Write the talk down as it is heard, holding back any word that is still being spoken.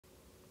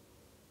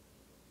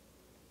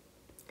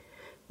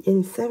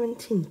In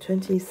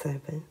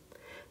 1727,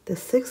 the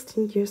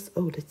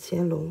 16-year-old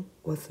Qianlong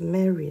was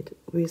married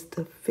with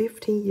the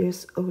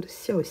 15-year-old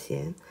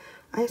Xiaoxian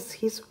as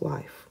his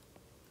wife.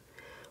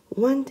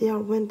 When their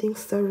wedding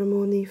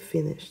ceremony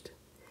finished,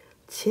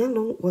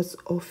 Qianlong was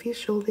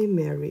officially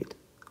married.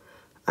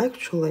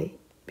 Actually,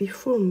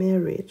 before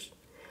marriage,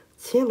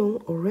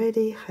 Qianlong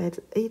already had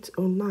 8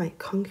 or 9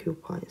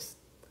 concubines.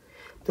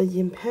 The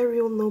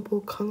imperial noble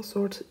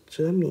consort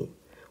Zhemin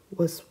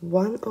was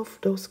one of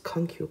those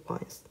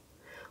concubines.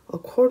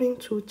 According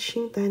to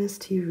Qing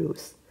dynasty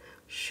rules,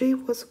 she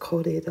was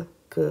called a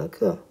格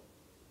格.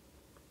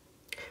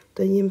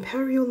 The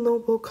imperial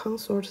noble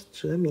consort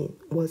Zhemin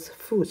was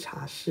Fu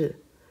Cha Shi,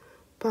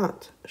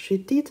 but she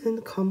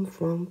didn't come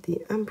from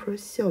the Emperor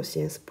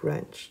Xiaoxian's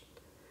branch.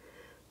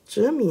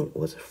 Zhemin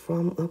was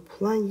from a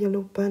plain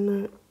yellow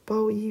banner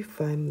Baoyi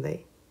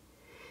family.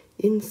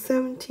 In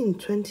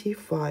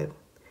 1725,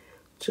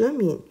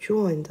 Zhemin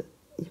joined the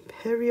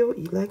imperial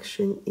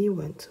election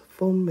event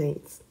for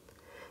maids.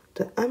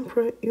 The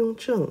Emperor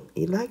Yongzheng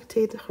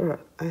elected her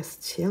as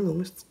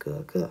Qianlong's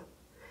格格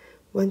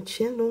when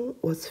Qianlong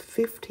was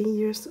 15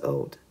 years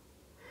old.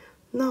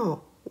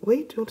 Now,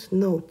 we don't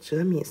know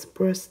Zhemin's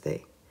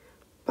birthday,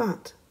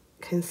 but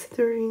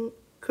considering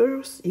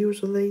girls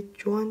usually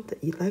join the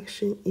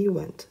election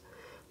event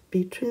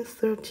between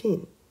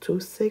 13 to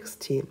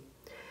 16,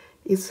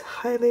 it's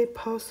highly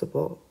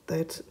possible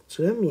that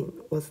Zhemin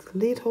was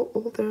little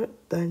older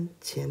than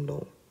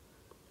Qianlong.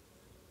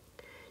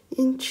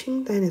 In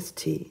Qing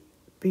dynasty,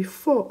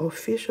 before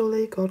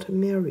officially got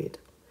married,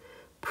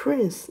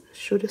 prince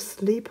should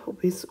sleep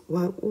with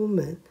one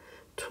woman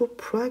to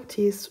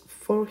practice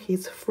for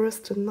his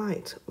first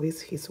night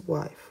with his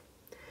wife.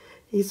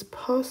 It's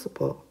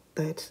possible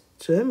that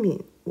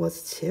Zhemin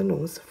was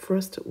Qianlong's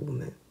first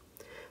woman,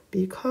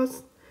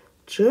 because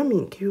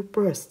Zhemin gave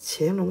birth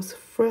Qianlong's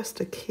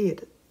first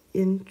kid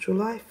in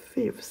July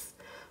 5th,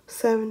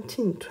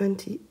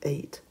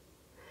 1728.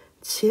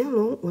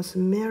 Qianlong was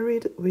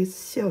married with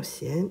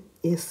Xiaoxian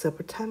in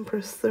September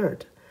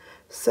 3rd,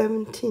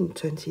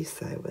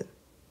 1727.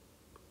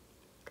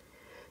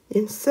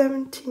 In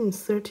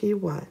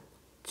 1731,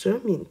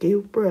 Zhemin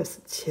gave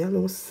birth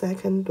Qianlong's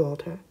second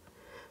daughter,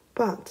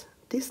 but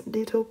this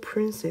little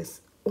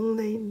princess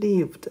only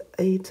lived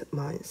 8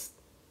 months.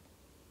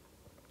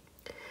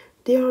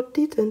 There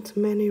didn't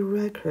many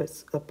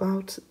records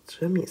about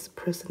Zhemin's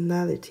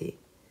personality,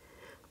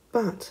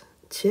 but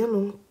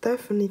Qianlong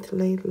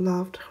definitely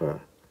loved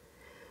her.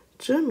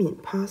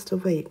 Zhemin passed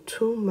away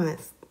 2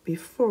 months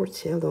before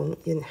Qianlong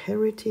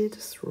inherited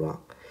the throne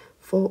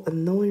for a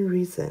known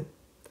reason.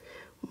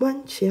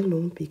 When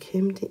Qianlong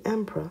became the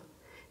emperor,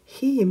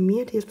 he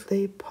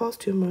immediately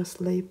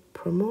posthumously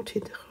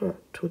promoted her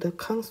to the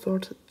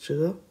consort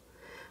Zhe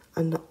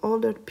and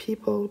ordered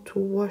people to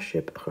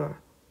worship her.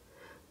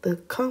 The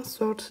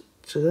consort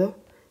Zhe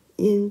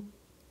in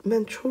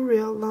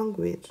Manchurian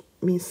language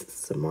means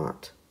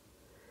smart.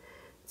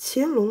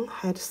 Qianlong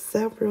had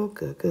several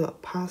格格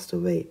passed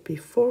away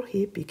before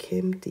he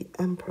became the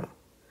emperor,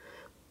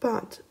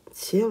 but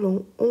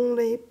Qianlong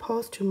only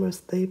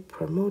posthumously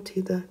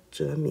promoted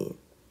Zhemin.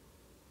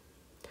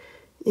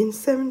 In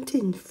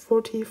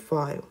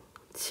 1745,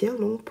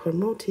 Qianlong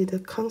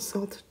promoted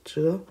consort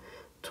Zhe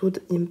to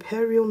the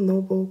imperial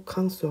noble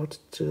consort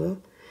Zhe,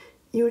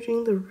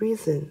 using the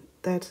reason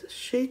that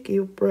she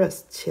gave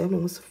birth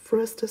Qianlong's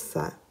first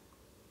son.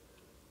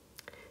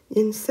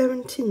 In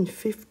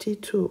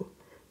 1752,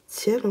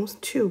 Qianlong's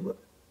tube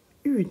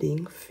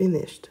Yuling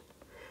finished.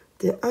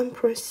 The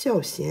Emperor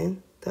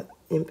Xiaoxian, the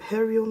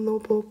imperial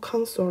noble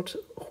consort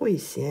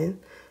Huixian,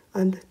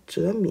 and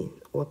Zhemin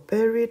were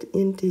buried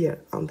in there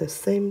on the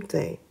same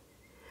day.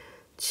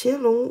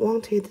 Qianlong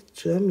wanted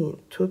Zhemin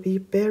to be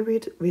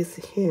buried with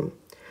him,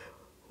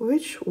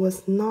 which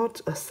was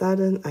not a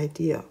sudden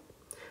idea,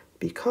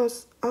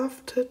 because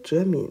after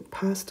Zhemin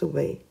passed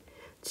away,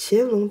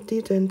 Qianlong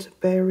didn't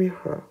bury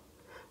her.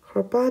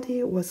 Her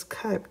body was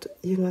kept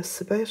in a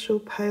special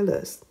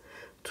palace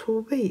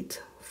to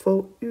wait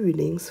for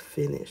Yuling's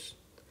finish.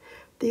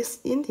 This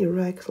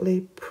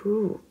indirectly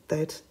proved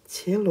that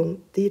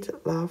Qianlong did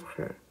love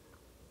her.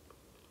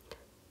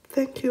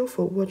 Thank you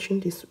for watching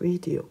this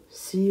video.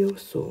 See you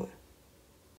soon.